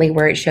ultimately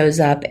where it shows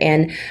up.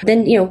 And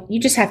then,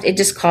 you just it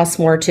just costs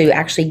more to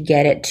actually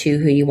get it to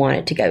who you want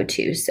it to go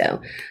to.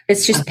 So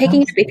it's just if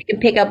you can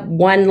pick up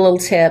one little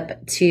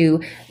tip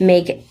to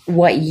make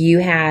what you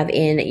have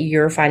in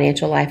your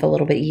financial life a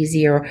little bit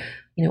easier,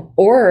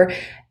 Or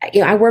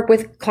I work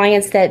with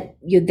clients that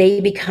they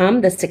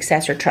become the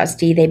successor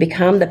trustee, they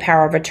become the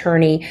power of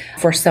attorney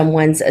for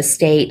someone's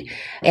estate,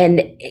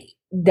 and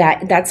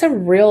that's a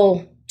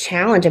real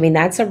challenge. I mean,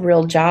 that's a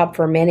real job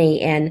for many,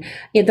 and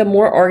the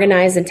more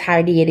organized and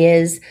tidy it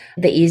is,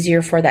 the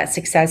easier for that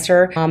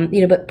successor.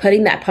 But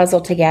putting that puzzle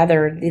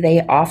together,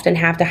 they often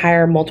have to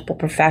hire multiple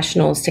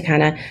professionals to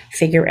kind of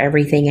figure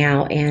everything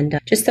out, and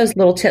just those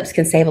little tips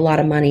can save a lot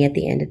of money at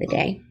the end of the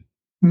day.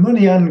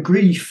 Money and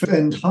grief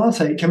and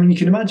heartache. I mean, you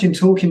can imagine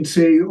talking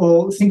to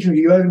or thinking of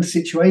your own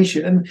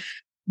situation.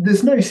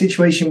 There's no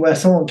situation where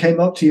someone came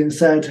up to you and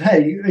said,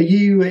 hey, are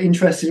you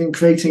interested in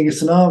creating a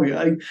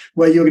scenario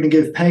where you're going to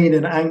give pain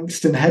and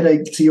angst and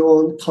headache to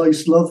your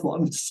close loved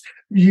ones?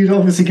 You're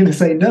obviously going to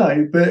say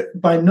no, but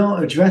by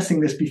not addressing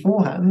this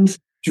beforehand,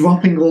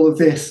 dropping all of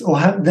this or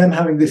them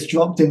having this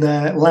dropped in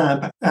their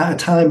lap at a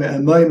time, at a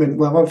moment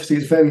where obviously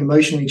it's very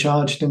emotionally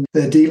charged and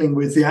they're dealing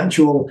with the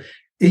actual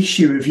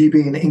issue of you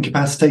being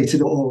incapacitated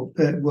or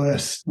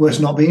worse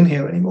not being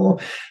here anymore.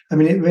 I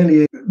mean, it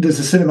really, there's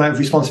a certain amount of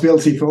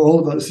responsibility for all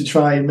of us to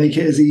try and make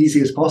it as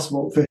easy as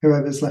possible for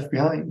whoever's left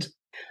behind.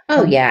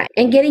 Oh, yeah.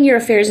 And getting your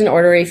affairs in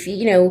order. If,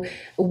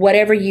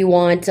 whatever you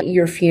want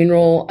your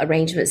funeral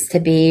arrangements to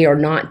be or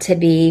not to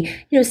be,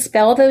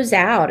 spell those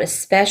out.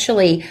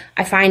 Especially,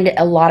 I find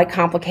a lot of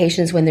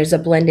complications when there's a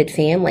blended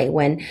family,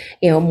 when,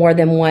 more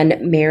than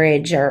one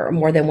marriage or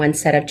more than one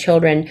set of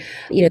children,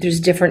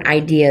 there's different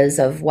ideas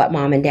of what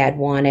mom and dad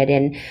wanted.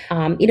 And,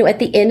 at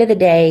the end of the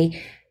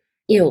day,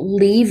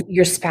 leave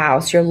your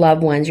spouse, your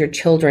loved ones, your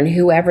children,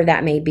 whoever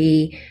that may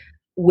be,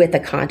 with a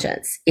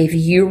conscience. If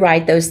you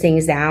write those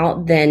things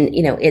out, then,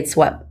 it's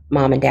what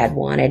mom and dad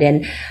wanted.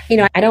 And,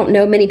 I don't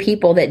know many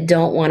people that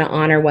don't want to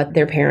honor what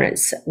their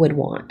parents would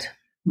want.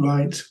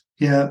 Right.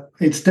 Yeah.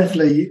 It's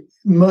definitely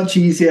much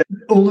easier.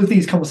 All of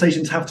these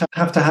conversations have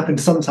to happen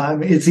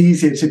sometime. It's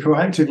easier to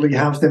proactively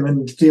have them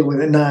and deal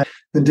with it now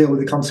than deal with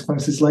the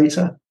consequences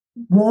later.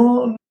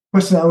 One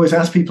question I always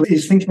ask people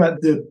is think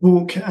about the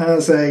book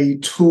as a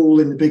tool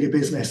in the bigger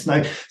business.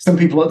 Now, some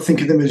people think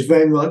of them as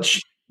very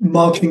much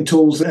marketing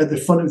tools at the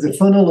front of the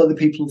funnel. Other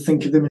people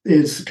think of them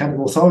as kind of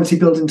authority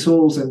building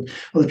tools, and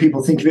other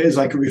people think of it as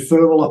like a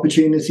referral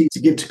opportunity to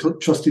give to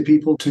trusted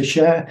people to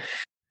share.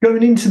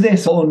 Going into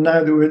this, or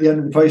now that we're at the end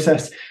of the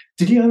process,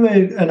 did you have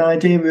an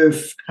idea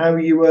of how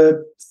you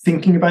were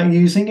thinking about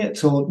using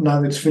it, or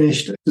now that it's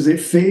finished, does it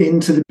fit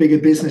into the bigger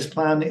business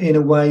plan in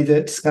a way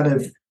that's kind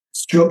of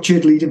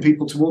structured, leading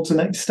people towards the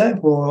next step,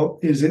 or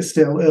is it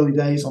still early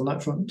days on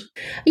that front?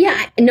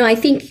 Yeah, no, I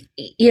think,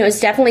 it's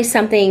definitely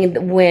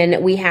something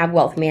when we have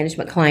wealth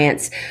management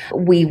clients,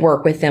 we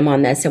work with them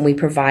on this and we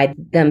provide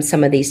them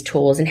some of these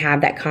tools and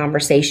have that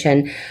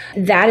conversation.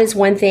 That is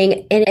one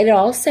thing. And it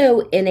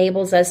also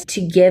enables us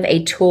to give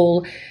a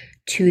tool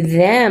to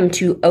them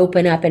to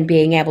open up and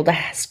being able to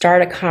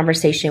start a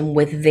conversation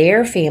with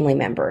their family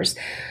members.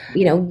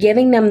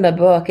 Giving them the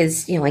book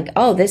is, like,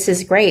 oh, this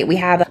is great. We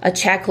have a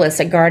checklist,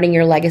 a Guarding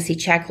Your Legacy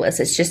checklist.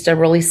 It's just a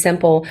really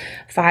simple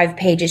 5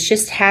 pages.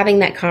 Just having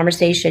that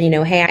conversation,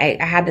 hey,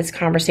 I had this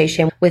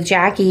conversation with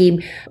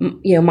Jackie,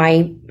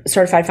 my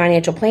certified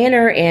financial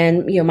planner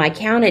and, my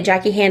accountant.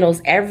 Jackie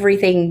handles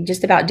everything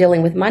just about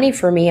dealing with money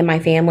for me and my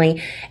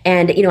family.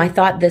 And, I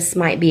thought this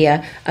might be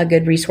a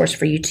good resource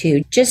for you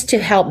too, just to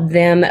help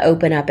them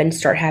open up and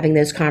start having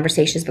those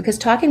conversations. Because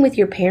talking with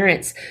your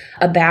parents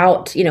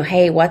about,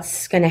 hey,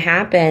 what's going to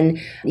happen,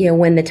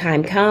 when the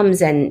time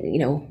comes, and,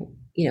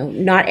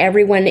 not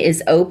everyone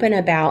is open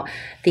about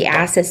the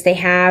assets they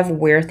have,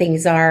 where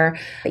things are,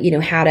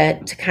 how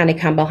to kind of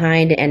come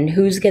behind and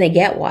who's going to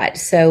get what.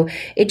 So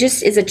it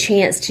just is a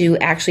chance to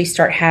actually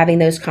start having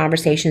those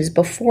conversations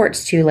before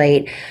it's too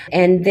late.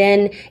 And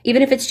then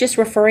even if it's just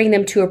referring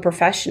them to a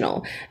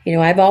professional,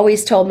 I've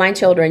always told my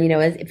children,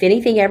 if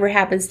anything ever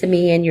happens to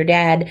me and your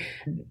dad,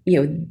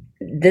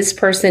 this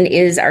person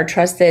is our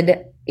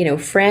trusted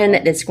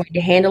friend that's going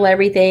to handle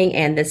everything.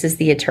 And this is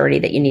the attorney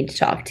that you need to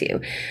talk to.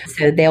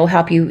 So they'll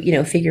help you,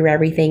 figure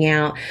everything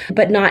out.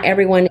 But not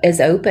everyone is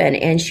open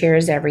and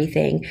shares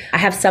everything. I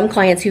have some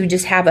clients who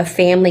just have a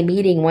family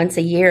meeting once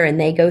a year and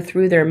they go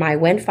through their My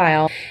Win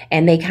file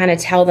and they kind of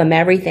tell them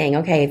everything.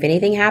 Okay, if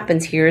anything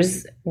happens,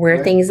 here's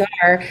where things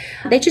are.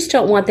 They just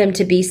don't want them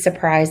to be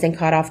surprised and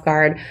caught off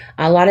guard.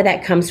 A lot of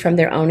that comes from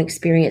their own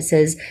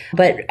experiences.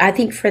 But I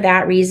think for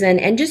that reason,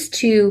 and just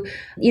to,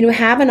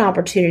 have an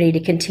opportunity to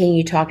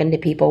continue talking to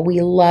people.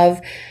 We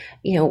love,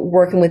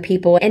 working with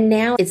people. And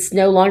now it's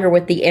no longer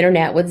with the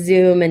internet, with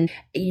Zoom, and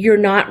you're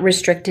not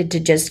restricted to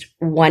just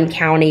one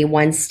county,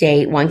 one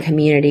state, one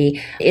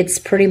community. It's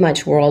pretty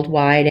much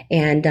worldwide.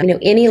 And,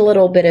 any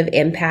little bit of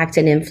impact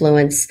and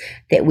influence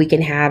that we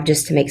can have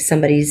just to make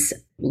somebody's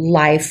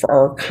life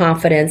or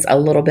confidence a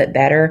little bit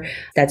better,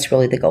 that's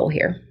really the goal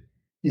here.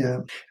 Yeah.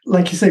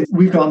 Like you say,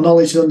 we've got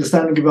knowledge and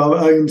understanding of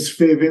our own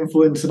sphere of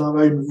influence and our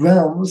own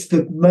realms.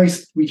 The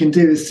most we can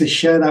do is to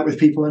share that with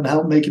people and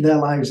help making their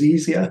lives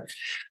easier.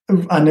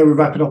 I know we're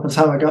wrapping up on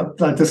time.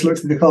 I just looked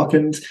at the clock,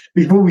 and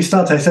before we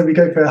started, I said we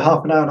go for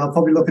half an hour, and I'll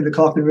probably look at the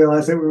clock and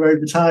realise that we're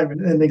over time,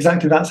 and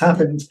exactly that's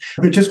happened.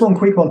 But just one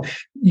quick one.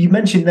 You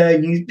mentioned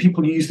there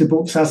people use the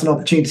books as an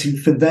opportunity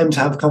for them to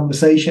have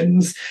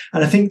conversations,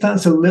 and I think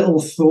that's a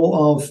little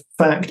thought of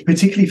fact,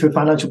 particularly for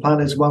financial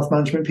planners, wealth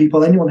management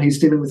people, anyone who's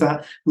dealing with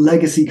that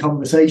legacy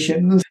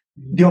conversations.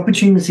 The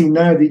opportunity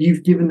now that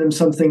you've given them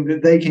something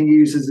that they can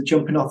use as a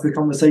jumping off the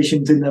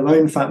conversations in their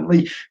own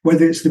family,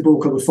 whether it's the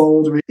book or the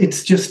folder,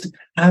 it's just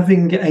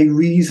having a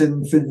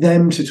reason for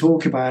them to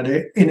talk about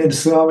it in a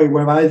scenario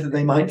where either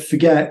they might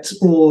forget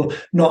or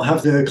not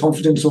have the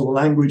confidence or the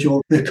language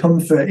or the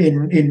comfort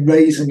in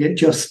raising it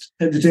just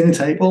at the dinner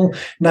table.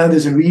 Now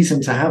there's a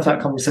reason to have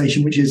that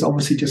conversation, which is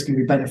obviously just going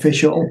to be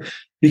beneficial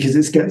because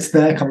it gets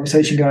their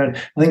conversation going.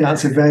 I think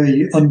that's a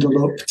very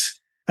underlooked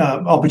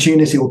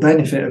opportunity or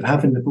benefit of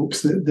having the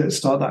books that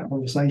start that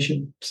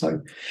conversation. So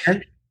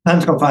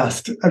time's gone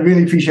fast. I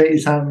really appreciate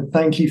your time.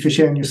 Thank you for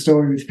sharing your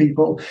story with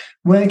people.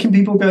 Where can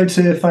people go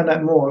to find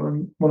out more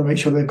and want to make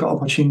sure they've got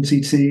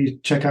opportunity to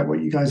check out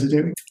what you guys are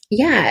doing?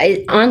 Yeah,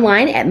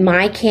 online at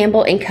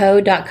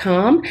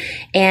mycampbellandco.com,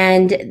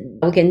 and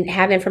we can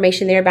have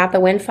information there about the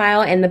Wind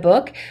File and the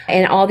book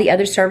and all the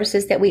other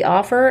services that we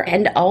offer.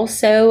 And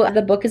also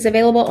the book is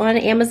available on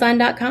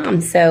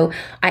amazon.com. So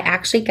I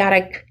actually got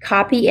a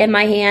copy in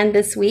my hand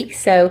this week.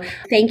 So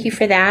thank you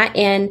for that.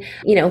 And,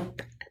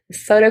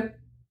 photo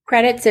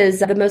credits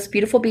is the most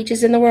beautiful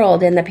beaches in the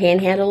world in the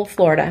Panhandle of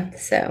Florida.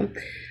 So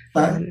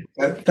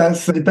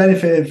that's the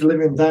benefit of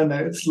living down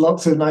there. It's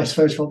lots of nice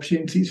photo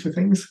opportunities for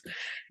things.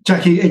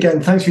 Jackie,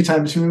 again, thanks for your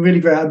time. It's been really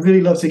great. I'd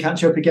really love to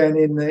catch up again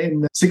in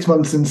the 6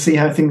 months and see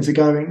how things are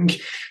going.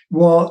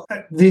 What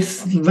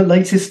the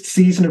latest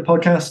season of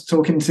podcasts,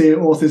 talking to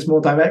authors more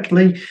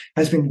directly,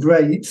 has been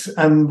great.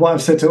 And what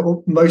I've said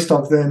to most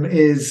of them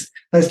is,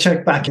 let's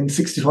check back in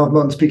 6 to 12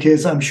 months,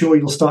 because I'm sure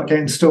you'll start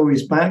getting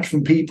stories back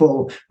from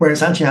people where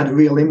it's actually had a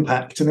real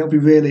impact. And it'll be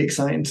really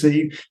exciting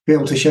to be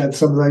able to share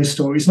some of those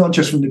stories, not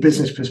just from the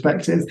business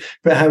perspective,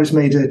 but how it's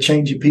made a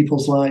change in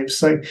people's lives.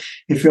 So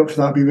if you're up for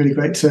that, it'd be really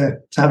great to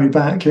have you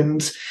back.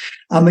 And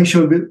I'll make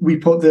sure that we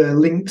put the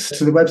links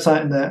to the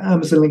website and the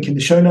Amazon link in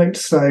the show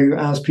notes. So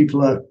as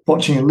people are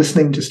watching and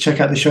listening, just check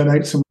out the show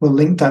notes and we'll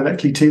link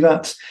directly to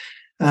that.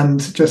 And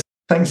just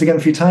thanks again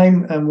for your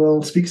time, and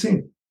we'll speak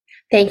soon.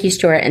 Thank you,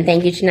 Stuart. And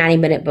thank you to 90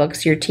 Minute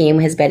Books. Your team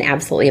has been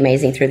absolutely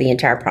amazing through the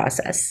entire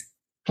process.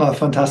 Oh,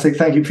 fantastic.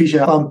 Thank you.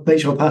 Appreciate it. I'll make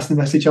sure I'll pass the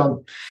message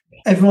on.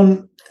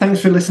 Everyone,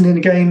 thanks for listening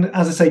again.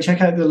 As I say, check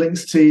out the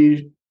links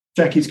to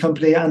Jackie's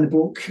company and the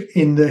book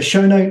in the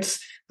show notes,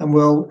 and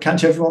we'll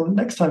catch everyone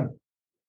next time.